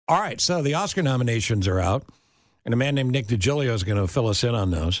All right, so the Oscar nominations are out, and a man named Nick Digilio is going to fill us in on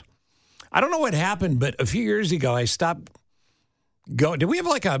those. I don't know what happened, but a few years ago, I stopped going. Did we have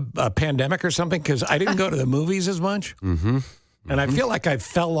like a pandemic or something? Because I didn't go to the movies as much. Mm-hmm. And I feel like I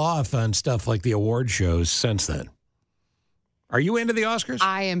fell off on stuff like the award shows since then. Are you into the Oscars?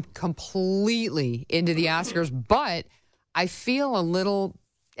 I am completely into the Oscars, but I feel a little,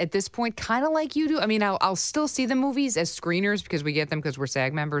 at this point, kind of like you do. I mean, I'll still see the movies as screeners because we get them because we're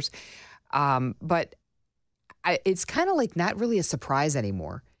SAG members. But it's kind of like not really a surprise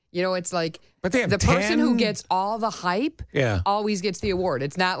anymore. You know, it's like but they have the 10? person who gets all the hype always gets the award.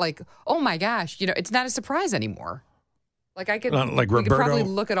 It's not like, oh my gosh, you know, it's not a surprise anymore. Like I could, we could probably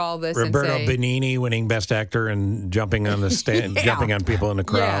look at all this Roberto and say, Benigni winning Best Actor and jumping on the stand, jumping on people in the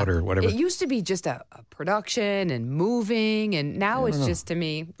crowd or whatever. It used to be just a production and moving, and now it's just, to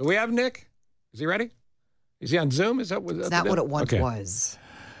me. Do we have Nick? Is he ready? Is he on Zoom? Is that what? It's not what it once was.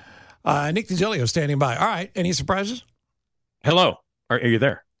 Nick Digilio standing by. All right. Any surprises? Hello. Are you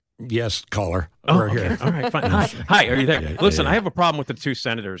there? Yes, caller. Oh, okay. Here. All right, fine. Hi, are you there? Listen, I have a problem with the two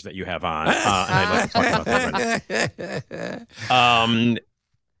senators that you have on, and I'd like to talk about that right now.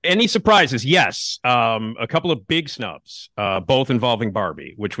 Any surprises? Yes. A couple of big snubs, both involving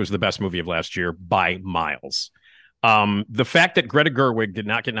Barbie, which was the best movie of last year by miles. The fact that Greta Gerwig did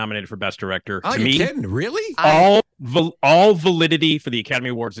not get nominated for Best Director, to me, kidding? Really? All validity for the Academy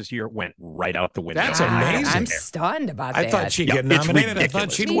Awards this year went right out the window. That's amazing. I'm stunned about that. I thought she'd get nominated. I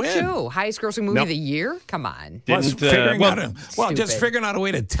thought she'd win. Me too. Highest grossing movie of the year? Come on. Just figuring out a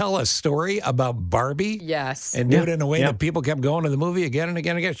way to tell a story about Barbie. Yes. And do it in a way that people kept going to the movie again and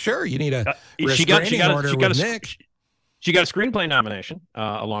again and again. Sure, you need a restraining order with Nick. She got a screenplay nomination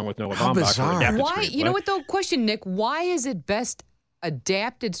along with Noah Baumbach for adapted Why? screenplay. You know what, though? Question, Nick. Why is it best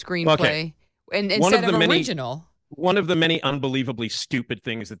adapted screenplay instead of original? One of the many unbelievably stupid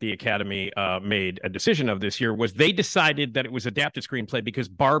things that the Academy made a decision of this year was they decided that it was adapted screenplay because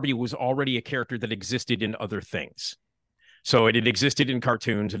Barbie was already a character that existed in other things. So it existed in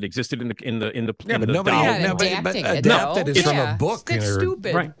cartoons. It existed in the but nobody adapted it from a book. It's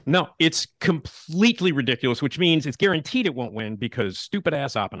stupid. Right? No, it's completely ridiculous. Which means it's guaranteed it won't win because stupid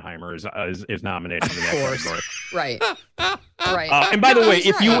ass Oppenheimer is nominated for that category. Right. Right. And by the way,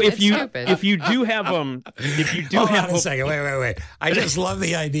 if you do have Hold on a second. Wait. I just love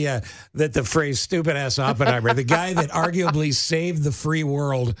the idea that the phrase "stupid ass Oppenheimer," the guy that arguably saved the free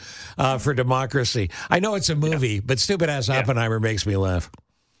world for democracy. I know it's a movie, but stupid ass Oppenheimer makes me laugh.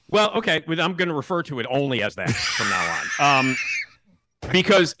 Well, okay, I'm going to refer to it only as that from now on.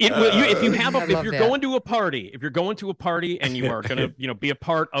 Because it will. If you're going to a party and you are going to, be a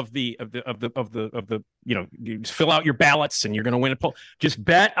part of the you fill out your ballots and you're going to win a poll. Just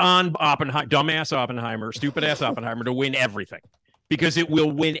bet on dumbass Oppenheimer, stupid ass Oppenheimer to win everything, because it will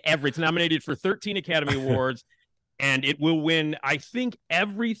win It's nominated for 13 Academy Awards, and it will win, I think,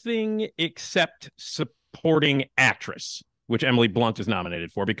 everything except supporting actress, which Emily Blunt is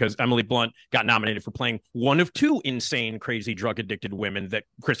nominated for, because Emily Blunt got nominated for playing one of two insane, crazy, drug-addicted women that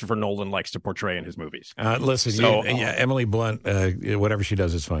Christopher Nolan likes to portray in his movies. Emily Blunt, whatever she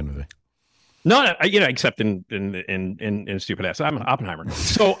does is fine with me. No, except in stupid ass Oppenheimer.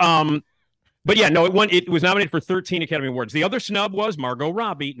 So, but yeah, no, it was nominated for 13 Academy Awards. The other snub was Margot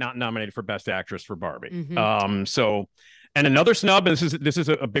Robbie, not nominated for Best Actress for Barbie. Mm-hmm. And another snub, and this is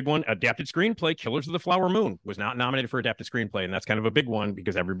a big one, adapted screenplay, Killers of the Flower Moon was not nominated for adapted screenplay, and that's kind of a big one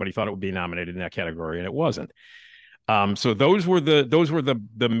because everybody thought it would be nominated in that category, and it wasn't. So those were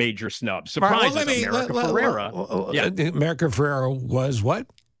the major snubs. Surprises. America Ferrera. America Ferrera was what?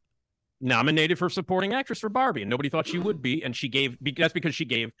 Nominated for supporting actress for Barbie, and nobody thought she would be, and that's because she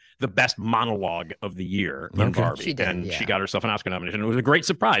gave the best monologue of the year in Barbie, she got herself an Oscar nomination. It was a great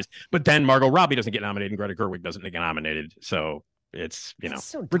surprise, but then Margot Robbie doesn't get nominated and Greta Gerwig doesn't get nominated, so it's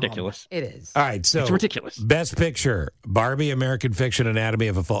so ridiculous. It is. All right, so it's ridiculous. Best Picture: Barbie, American Fiction, Anatomy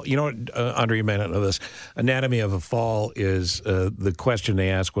of a Fall. You know what, Andre, you may not know this. Anatomy of a Fall is the question they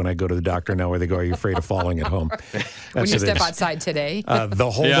ask when I go to the doctor now, where they go, "Are you afraid of falling at home?" When you step outside today. The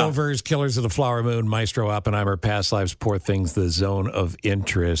Holdovers, Killers of the Flower Moon, Maestro, Oppenheimer, Past Lives, Poor Things, The Zone of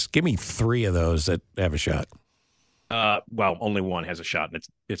Interest. Give me three of those that have a shot. Well, only one has a shot, and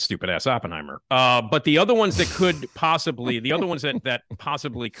it's stupid ass Oppenheimer. But the other ones that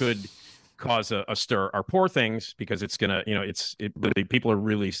possibly could cause a stir are Poor Things, because it's gonna, people are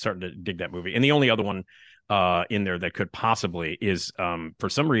really starting to dig that movie. And the only other one in there that could possibly is, for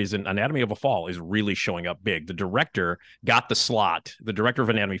some reason, Anatomy of a Fall is really showing up big. The director got the slot. The director of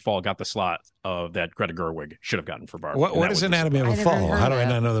Anatomy of a Fall got the slot that Greta Gerwig should have gotten for Barbie. What is Anatomy of a Fall? How do I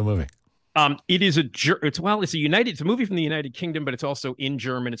not know the movie? It is it's a movie from the United Kingdom, but it's also in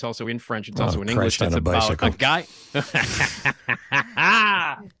German. It's also in French. It's also in English. Christ, It's about a guy.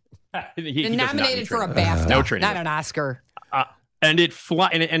 Been nominated for a BAFTA, no training. not an Oscar.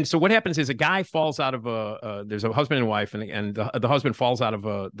 And so what happens is a guy falls out of there's a husband and wife, and the husband falls out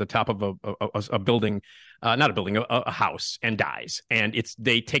of the top of a building, not a building, a house, and dies. And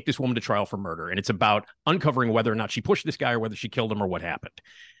they take this woman to trial for murder, and it's about uncovering whether or not she pushed this guy or whether she killed him or what happened.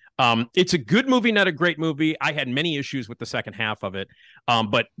 It's a good movie, not a great movie. I had many issues with the second half of it,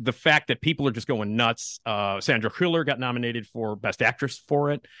 but the fact that people are just going nuts. Sandra Hüller got nominated for Best Actress for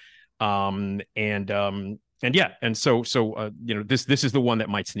it, so this is the one that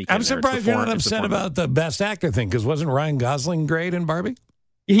might sneak in. I'm surprised you're not upset about the Best Actor thing, because wasn't Ryan Gosling great in Barbie?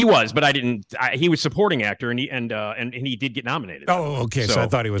 He was, but he was supporting actor, and he did get nominated. Oh, okay. So I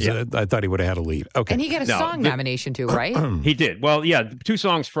thought he was. Yeah. I thought he would have had a lead. Okay, And he got a song nomination too, right? He did. Well, yeah, 2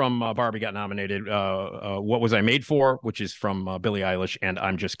 songs from Barbie got nominated. What Was I Made For, which is from Billie Eilish, and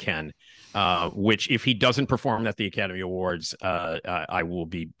I'm Just Ken, which if he doesn't perform at the Academy Awards, I will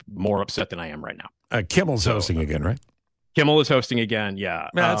be more upset than I am right now. Kimmel's hosting again, right? Kimmel is hosting again. Yeah,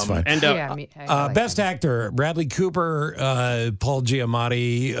 that's fine. And Best Actor: Bradley Cooper, Paul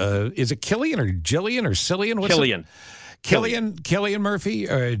Giamatti. Is it Killian or Jillian or Cillian? Cillian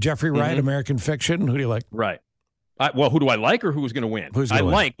Murphy, Jeffrey Wright, American Fiction. Who do you like? Right. Well, who do I like, or who's going to win? I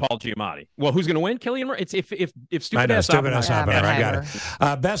like Paul Giamatti. Well, who's going to win? Killian Murphy. It's if stupid ass Oppenheimer. I got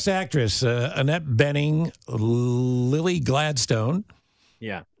it. Best Actress: Annette Bening, Lily Gladstone.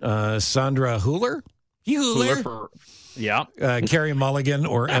 Yeah. Sandra Hüller. Carey Mulligan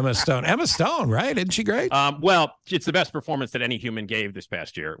or Emma Stone. Emma Stone, right? Isn't she great? Well, it's the best performance that any human gave this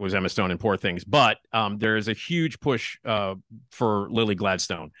past year was Emma Stone in Poor Things. But there is a huge push for Lily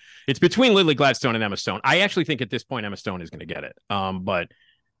Gladstone. It's between Lily Gladstone and Emma Stone. I actually think at this point Emma Stone is going to get it. But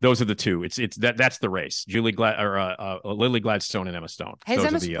those are the two. That's the race. Lily Gladstone and Emma Stone. Has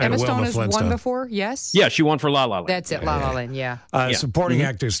Emma Stone has won before? Yes. Yeah, she won for La La Land. That's it. La La Land. Yeah. Supporting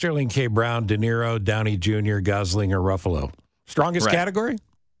actors: Sterling K. Brown, De Niro, Downey Jr., Gosling, or Ruffalo. Strongest category?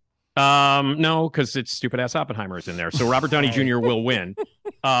 No, because it's stupid ass Oppenheimer is in there. So Robert Downey Jr. will win.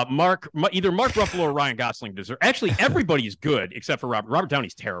 Either Mark Ruffalo or Ryan Gosling deserve. Actually, everybody is good except for Robert. Robert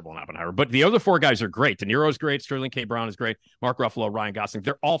Downey's terrible in Oppenheimer, but the other 4 guys are great. De Niro's great. Sterling K. Brown is great. Mark Ruffalo, Ryan Gosling.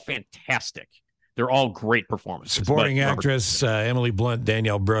 They're all fantastic. They're all great performances. Supporting actress: Emily Blunt,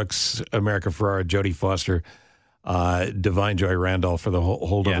 Danielle Brooks, America Ferrera, Jodie Foster, Divine Joy Randolph for the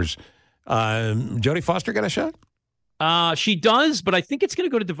holdovers. Jodie Foster got a shot? She does, but I think it's going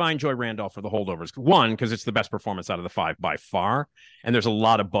to go to Divine Joy Randolph for the holdovers. One, because it's the best performance out of the 5 by far, and there's a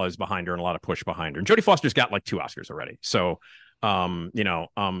lot of buzz behind her and a lot of push behind her. And Jodie Foster's got like 2 Oscars already. So,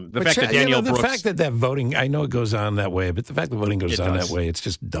 the fact that Danielle Brooks, the fact that voting, I know it goes on that way, but the fact that voting goes on that way, it's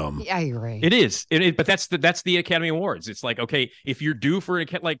just dumb. Yeah, you're right. It is. But that's the Academy Awards. It's like, okay, if you're due for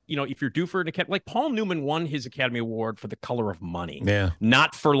like Paul Newman won his Academy Award for The Color of Money,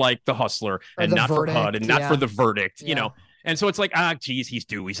 not for like The Hustler, and not for HUD, and not for The Verdict, you know. And so it's like, geez, he's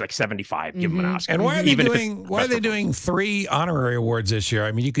due. He's like 75. Give him an Oscar. And why are they doing 3 honorary awards this year?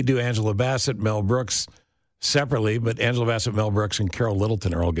 I mean, you could do Angela Bassett, Mel Brooks separately, but Angela Bassett, Mel Brooks, and Carol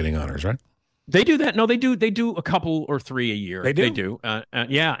Littleton are all getting honors, right? They do that. No, they do. They do a couple or 3 a year. They do. They do.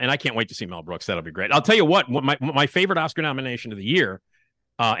 Yeah, and I can't wait to see Mel Brooks. That'll be great. I'll tell you what. My favorite Oscar nomination of the year,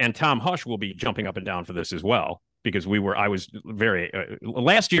 and Tom Hush will be jumping up and down for this as well, because I was very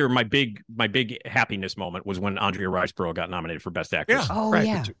last year. My big happiness moment was when Andrea Riseborough got nominated for Best Actress.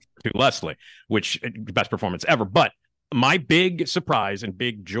 Yeah. To Leslie, which best performance ever. But my big surprise and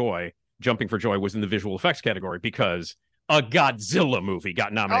big joy, jumping for joy, was in the visual effects category, because a Godzilla movie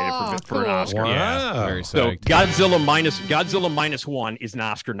got nominated for an Oscar. Wow. Yeah, very so psyched. Godzilla minus one is an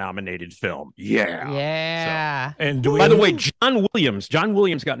Oscar nominated film. Yeah. So, and by the way, John Williams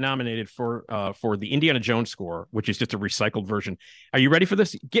got nominated for the Indiana Jones score, which is just a recycled version. Are you ready for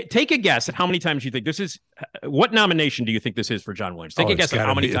this? Take a guess at how many times you think this is. What nomination do you think this is for John Williams? Take a guess at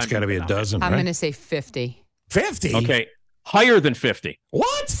how many times. It's got to be a dozen. I'm going to say 50. 50. Okay. Higher than 50.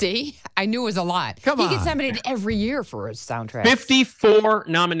 What? See? I knew it was a lot. Come on. He gets nominated every year for his soundtrack. 54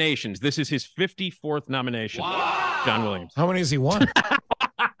 nominations. This is his 54th nomination. Wow. John Williams. How many has he won?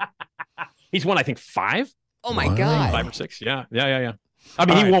 He's won, I think, 5. Oh, my God. 5 or 6. Yeah. I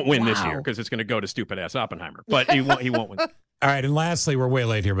mean, he won't win this year because it's going to go to stupid-ass Oppenheimer. But he won't win. All right, and lastly, we're way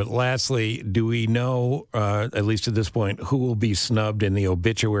late here, but lastly, do we know, at least at this point, who will be snubbed in the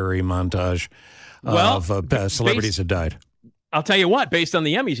obituary montage of celebrities that died? I'll tell you what, based on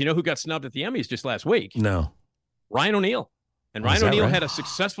the Emmys, you know who got snubbed at the Emmys just last week? No. Ryan O'Neal. And Ryan O'Neal had a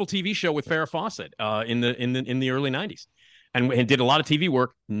successful TV show with Farrah Fawcett in the early 90s. and did a lot of TV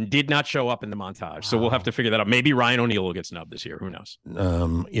work, did not show up in the montage. So we'll have to figure that out. Maybe Ryan O'Neal will get snubbed this year. Who knows?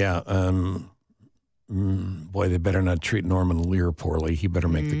 Boy, they better not treat Norman Lear poorly. He better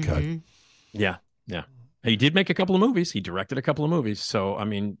make the cut. Yeah. He did make a couple of movies. He directed a couple of movies. So, I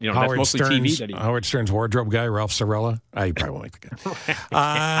mean, that's mostly TV. That Howard Stern's wardrobe guy, Ralph Sorella. He probably won't make the cut.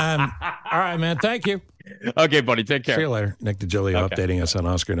 All right, man. Thank you. Okay, buddy. Take care. See you later. Nick Digilio updating us on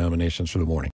Oscar nominations for the morning.